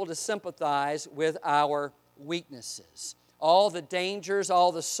unable to sympathize with our weaknesses. All the dangers,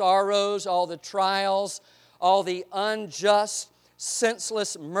 all the sorrows, all the trials, all the unjust,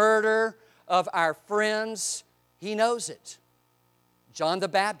 senseless murder of our friends, He knows it. John the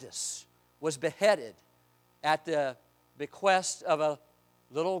Baptist was beheaded at the bequest of a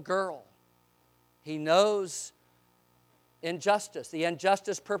little girl. He knows injustice, the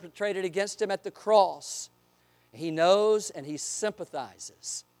injustice perpetrated against him at the cross. He knows and he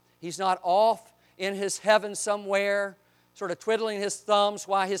sympathizes. He's not off in his heaven somewhere, sort of twiddling his thumbs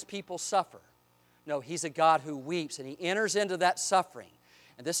while his people suffer. No, He's a God who weeps, and He enters into that suffering.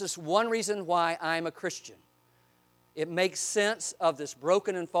 And this is one reason why I'm a Christian. It makes sense of this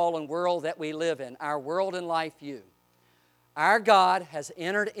broken and fallen world that we live in, our world and life view. Our God has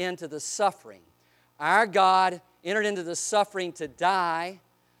entered into the suffering. Our God entered into the suffering to die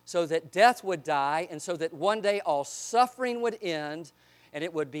so that death would die and so that one day all suffering would end and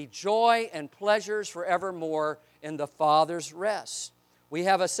it would be joy and pleasures forevermore in the Father's rest. We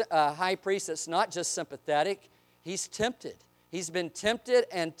have a high priest that's not just sympathetic, he's tempted. He's been tempted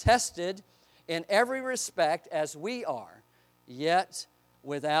and tested in every respect as we are, yet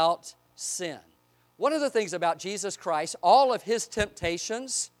without sin. One of the things about Jesus Christ, all of His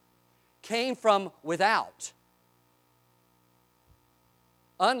temptations came from without.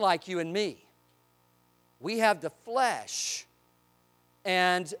 Unlike you and me, we have the flesh,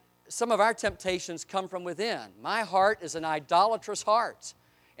 and some of our temptations come from within. My heart is an idolatrous heart,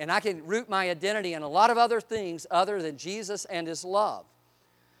 and I can root my identity in a lot of other things other than Jesus and His love.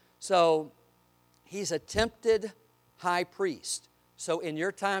 So, He's a tempted high priest. So in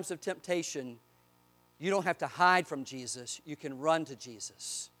your times of temptation, you don't have to hide from Jesus. You can run to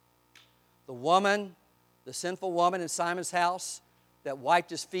Jesus. The sinful woman in Simon's house, that wiped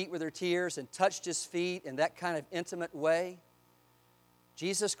his feet with her tears and touched his feet in that kind of intimate way.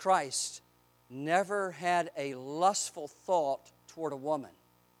 Jesus Christ never had a lustful thought toward a woman.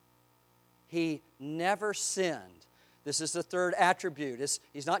 He never sinned. This is the third attribute.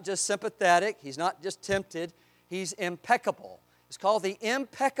 He's not just sympathetic. He's not just tempted. He's impeccable. It's called the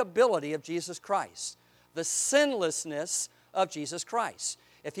impeccability of Jesus Christ, the sinlessness of Jesus Christ.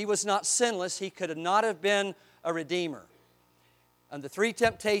 If he was not sinless, he could not have been a redeemer. And the three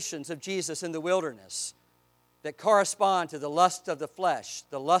temptations of Jesus in the wilderness that correspond to the lust of the flesh,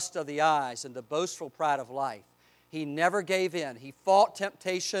 the lust of the eyes, and the boastful pride of life, he never gave in. He fought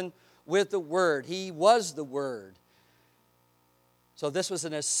temptation with the Word. He was the Word. So this was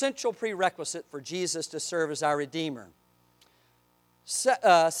an essential prerequisite for Jesus to serve as our Redeemer.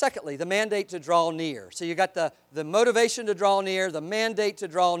 Secondly, the mandate to draw near. So you got the motivation to draw near, the mandate to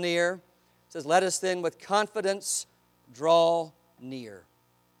draw near. It says, let us then with confidence draw near.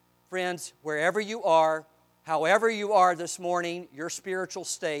 Friends, wherever you are, however you are this morning, your spiritual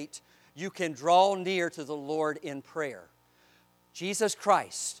state, you can draw near to the Lord in prayer. Jesus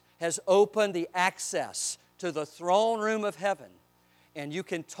Christ has opened the access to the throne room of heaven, and you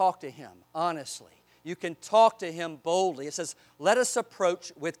can talk to Him honestly. You can talk to Him boldly. It says, let us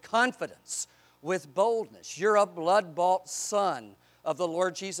approach with confidence, with boldness. You're a blood-bought son of the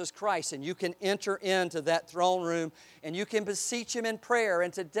Lord Jesus Christ, and you can enter into that throne room, and you can beseech Him in prayer.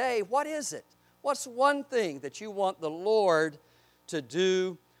 And today, what is it? What's one thing that you want the Lord to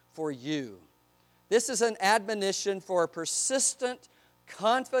do for you? This is an admonition for a persistent,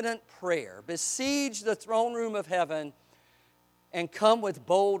 confident prayer. Besiege the throne room of heaven and come with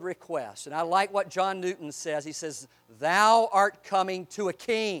bold requests. And I like what John Newton says. He says, thou art coming to a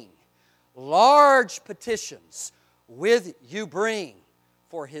king. Large petitions with you bring,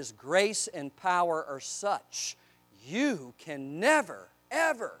 for His grace and power are such, you can never,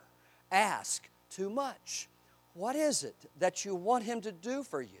 ever ask too much. What is it that you want Him to do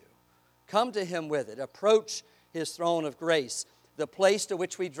for you? Come to Him with it. Approach His throne of grace, the place to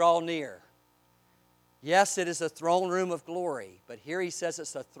which we draw near. Yes, it is a throne room of glory, but here he says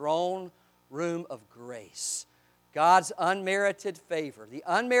it's a throne room of grace. God's unmerited favor, the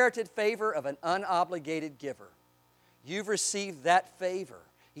unmerited favor of an unobligated giver. You've received that favor.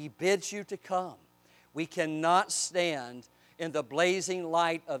 He bids you to come. We cannot stand in the blazing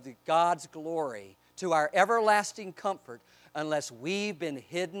light of God's glory to our everlasting comfort unless we've been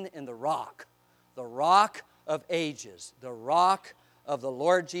hidden in the rock of ages, the rock of the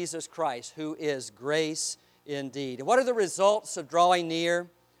Lord Jesus Christ, who is grace indeed. And what are the results of drawing near?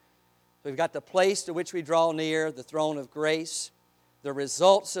 We've got the place to which we draw near, the throne of grace. The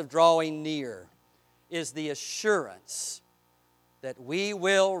results of drawing near is the assurance that we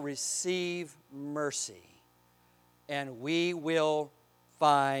will receive mercy and we will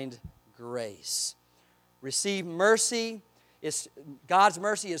find grace. Receive mercy. God's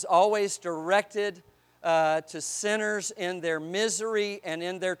mercy is always directed to sinners in their misery and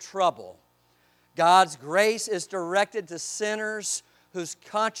in their trouble. God's grace is directed to sinners whose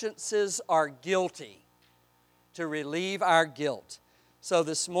consciences are guilty, to relieve our guilt. So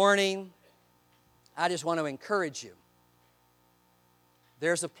this morning, I just want to encourage you.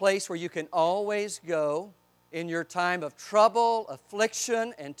 There's a place where you can always go in your time of trouble,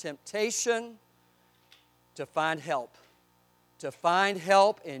 affliction, and temptation to find help. To find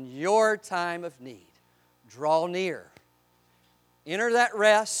help in your time of need. Draw near. Enter that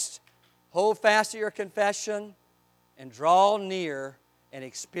rest. Hold fast to your confession and draw near and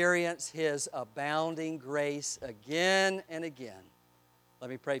experience His abounding grace again and again. Let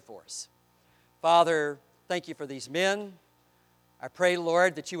me pray for us. Father, thank you for these men. I pray,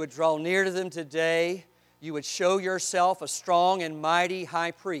 Lord, that you would draw near to them today. You would show yourself a strong and mighty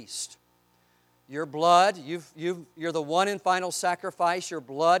high priest. Your blood, you're the one and final sacrifice. Your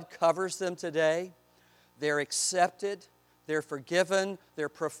blood covers them today. They're accepted, they're forgiven, they're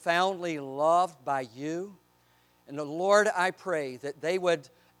profoundly loved by you. And Lord, I pray that they would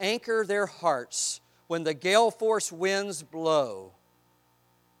anchor their hearts when the gale force winds blow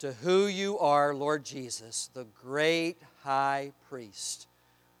to who you are, Lord Jesus, the great high priest.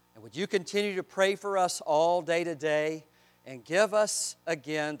 And would you continue to pray for us all day today and give us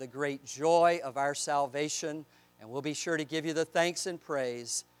again the great joy of our salvation. And we'll be sure to give you the thanks and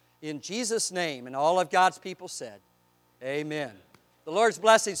praise in Jesus' name. And all of God's people said, amen. The Lord's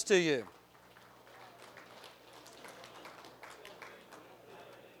blessings to you.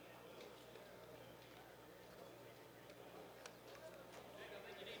 I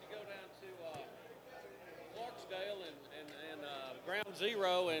think you need to go down to Clarksdale and Ground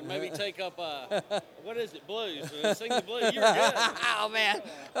zero and maybe take up, what is it, blues? Sing the blues. You're good. Oh, man.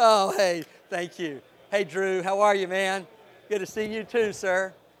 Oh, hey, thank you. Hey, Drew, how are you, man? Good to see you too,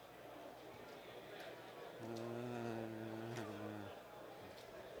 sir.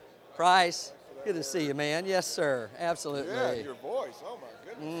 Price, good to see you, man. Yes, sir. Absolutely. Yeah, your voice. Oh, my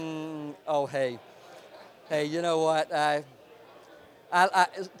goodness. Oh, hey. Hey, you know what?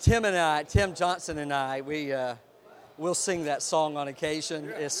 Tim Johnson and I, we'll sing that song on occasion.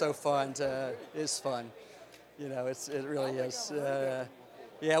 Yeah, it's so fun. It's fun. You know, it really is.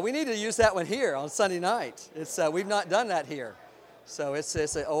 Yeah, we need to use that one here on Sunday night. It's we've not done that here, so it's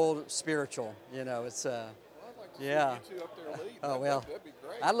an old spiritual. You know, it's Well, I'd like to yeah. see you two up there lead. Oh well, That'd be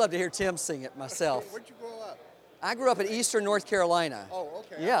great. I'd love to hear Tim sing it myself. Where'd you grow up? I grew up in Eastern North Carolina. Oh,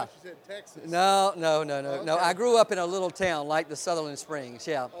 okay. Yeah. I thought you said Texas. No. Okay. I grew up in a little town like the Sutherland Springs.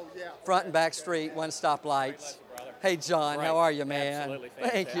 Yeah. Oh, yeah. Front and back street, one stop lights. Hey, John, Great. how are you, man? Absolutely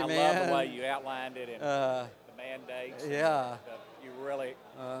Thank fantastic. you, I man. love the way you outlined it and the mandates. yeah. You really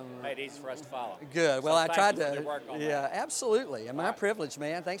made it easy for us to follow. Good. Well, So I thank tried you for to. the work on Yeah, that. absolutely. And my Right. privilege,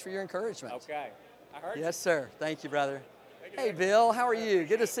 man. Thanks for your encouragement. Okay. I heard Yes, sir. Thank you, brother. Hey, Bill, how are you?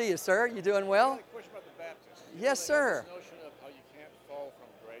 Good to see you, sir. You doing well? Question about the Baptists. Yes, sir. This notion of how you can't fall from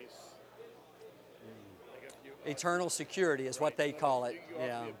grace. Like if you, Eternal security is what they call it. You ought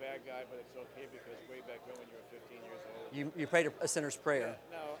Yeah. to be a bad guy, but it's okay because way back when you were 15 years old. You prayed a sinner's prayer.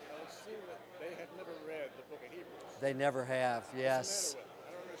 Now, I would assume that they had never read the book of Hebrews. They never have. Yes. What's the matter with it?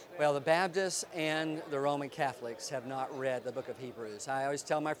 I don't understand. Well, the Baptists and the Roman Catholics have not read the book of Hebrews. I always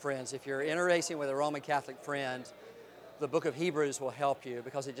tell my friends, if you're interacting with a Roman Catholic friend, the book of Hebrews will help you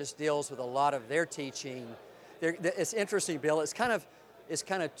because it just deals with a lot of their teaching. It's interesting, Bill. It's kind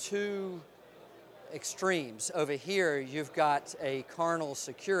of two extremes. Over here, you've got a carnal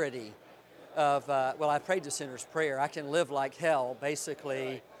security of, I prayed the sinner's prayer. I can live like hell,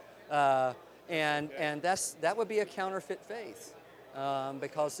 basically. And that would be a counterfeit faith.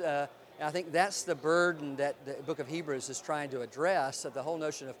 Because I think that's the burden that the book of Hebrews is trying to address, of the whole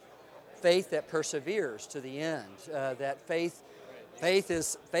notion of faith that perseveres to the end. That faith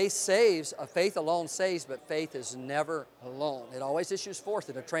saves. Faith alone saves, but faith is never alone. It always issues forth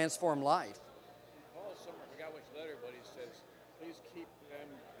in a transformed life. Paul somewhere, I forgot which letter, but he says, please keep them.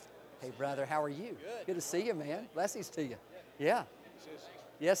 Hey, brother, how are you? Good. To see you, man. Blessings to you. Yeah. He says,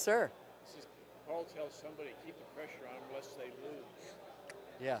 Yes, sir. Paul tells somebody, keep the pressure on them lest they lose.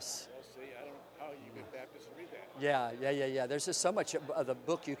 Yes. Well, see, I don't know how you good Baptists read that. Yeah. There's just so much of the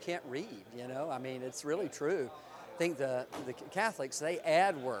book you can't read, you know? I mean, it's really true. I think the Catholics, they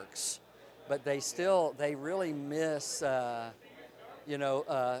add works, but they really miss, for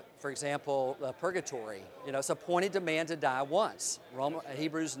example, purgatory. You know, it's appointed to man to die once,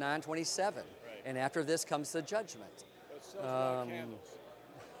 Hebrews 9:27. And after this comes the judgment. But it sells a lot of candles.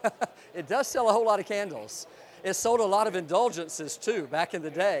 It does sell a whole lot of candles. It sold a lot of indulgences, too, back in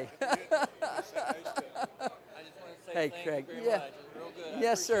the day. I just want to say Hey, thank Craig. you very Yeah. much. It was real good. I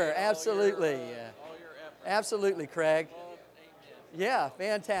Yes, sir. appreciate Absolutely. All your efforts. Absolutely, Craig. Amen. Yeah,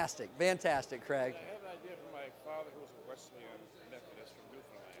 fantastic, Craig. I have an idea from my father, who was a Wesleyan Methodist from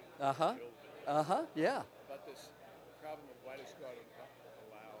Newfoundland. Yeah. About this problem of why does God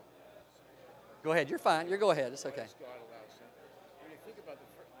allow Go ahead. You're fine. Go ahead. It's okay. Why does God allow sin? When you think about the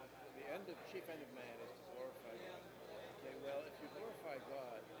chief end of man is to glorify God. Okay, well, if you glorify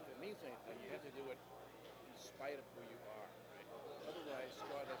God, if it means anything, you have to do it in spite of who you are, right? Otherwise,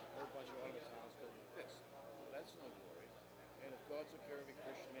 God has a whole bunch of automatons built like this. Well, that's no glory. And if God took care of every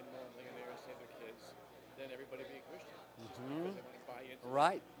Christian animal and millionaire and saved their kids, then everybody would be a Christian. Because they want to buy into it.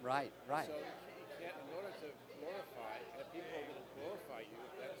 Right. So you can't, in order to glorify, have people who will glorify you,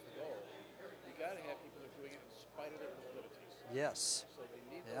 if that's the goal, you got to have people that are doing it in spite of their proclivities. Yes. So they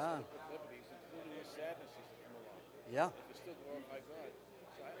need those Yeah. proclivities, including the sadnesses that come along. Yeah. If you still glorify God.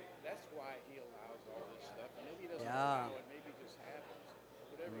 So that's why he allows all this stuff. And maybe he doesn't Yeah. allow it, maybe it just happens.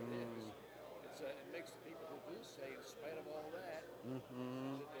 Whatever it is, it makes the people who do say, in spite of all that, that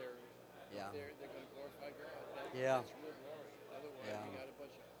Yeah. they're going to glorify God. Yeah. That's real glory. Otherwise, Yeah. you got a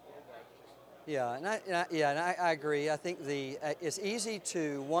bunch of robots just Yeah, and I agree. I think it's easy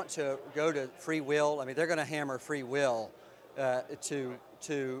to want to go to free will. I mean, they're going to hammer free will to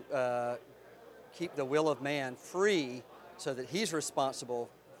keep the will of man free, so that he's responsible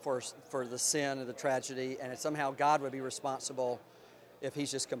for the sin and the tragedy, and somehow God would be responsible if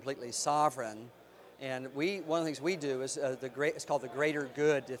he's just completely sovereign. And one of the things we do is it's called the greater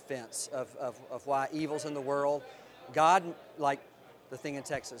good defense of why evil's in the world. God, like the thing in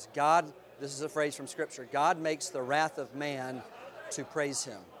Texas, God, this is a phrase from Scripture, God makes the wrath of man to praise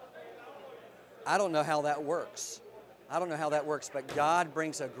him. I don't know how that works. I don't know how that works, but God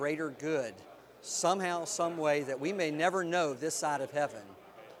brings a greater good somehow, some way that we may never know this side of heaven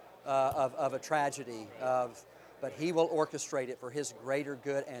of a tragedy, but He will orchestrate it for His greater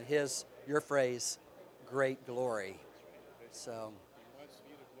good and His, your phrase, great glory. So. He wants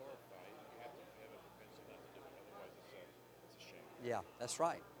you to glorify. You have to have a propensity not to do it. Otherwise, it's a shame. Yeah, that's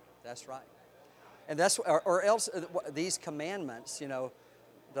right. That's right. And that's, or else these commandments, you know,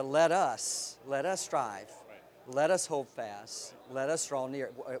 the let us strive, let us hold fast, let us draw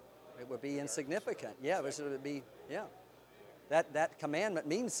near. It would be insignificant. Yeah, it would be, yeah. That commandment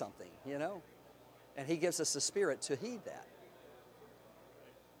means something, you know. And He gives us the Spirit to heed that.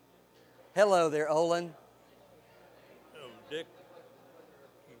 Hello there, Olin. Oh, Dick.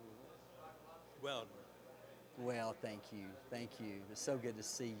 Well, Well, thank you. Thank you. It's so good to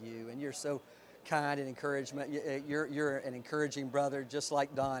see you. And you're so kind and encouragement. You're an encouraging brother, just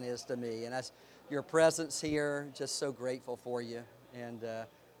like Don is to me. And your presence here, just so grateful for you. And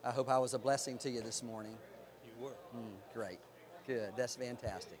I hope I was a blessing to you this morning. you were. Great. Good. That's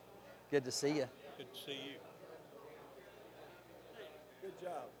fantastic. Good to see you. Good to see you. Good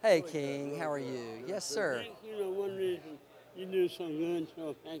job. Hey, King. How are you? Yes, sir. You know, one reason you do so good,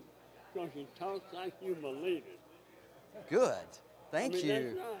 so thank because you talk like you believe it. Good. Thank I mean, you.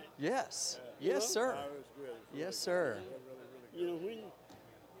 that's right. Yes. You Yes, know? sir. That was good. Yes, sir. You know,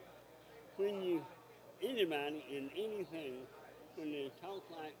 when you, anybody in anything, when they talk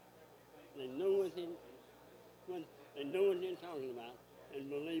like they know what they're talking about and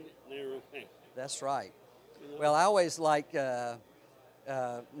believe it, they're okay. That's right. You know? Well, I always like,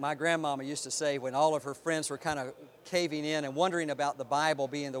 my grandmama used to say when all of her friends were kind of caving in and wondering about the Bible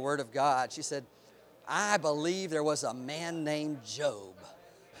being the Word of God, she said, I believe there was a man named Job.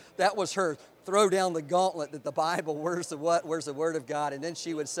 That was her throw down the gauntlet that the Bible, where's the Word of God? And then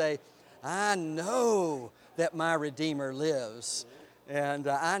she would say, I know that my Redeemer lives. And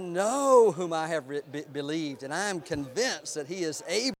I know whom I have believed, and I am convinced that He is able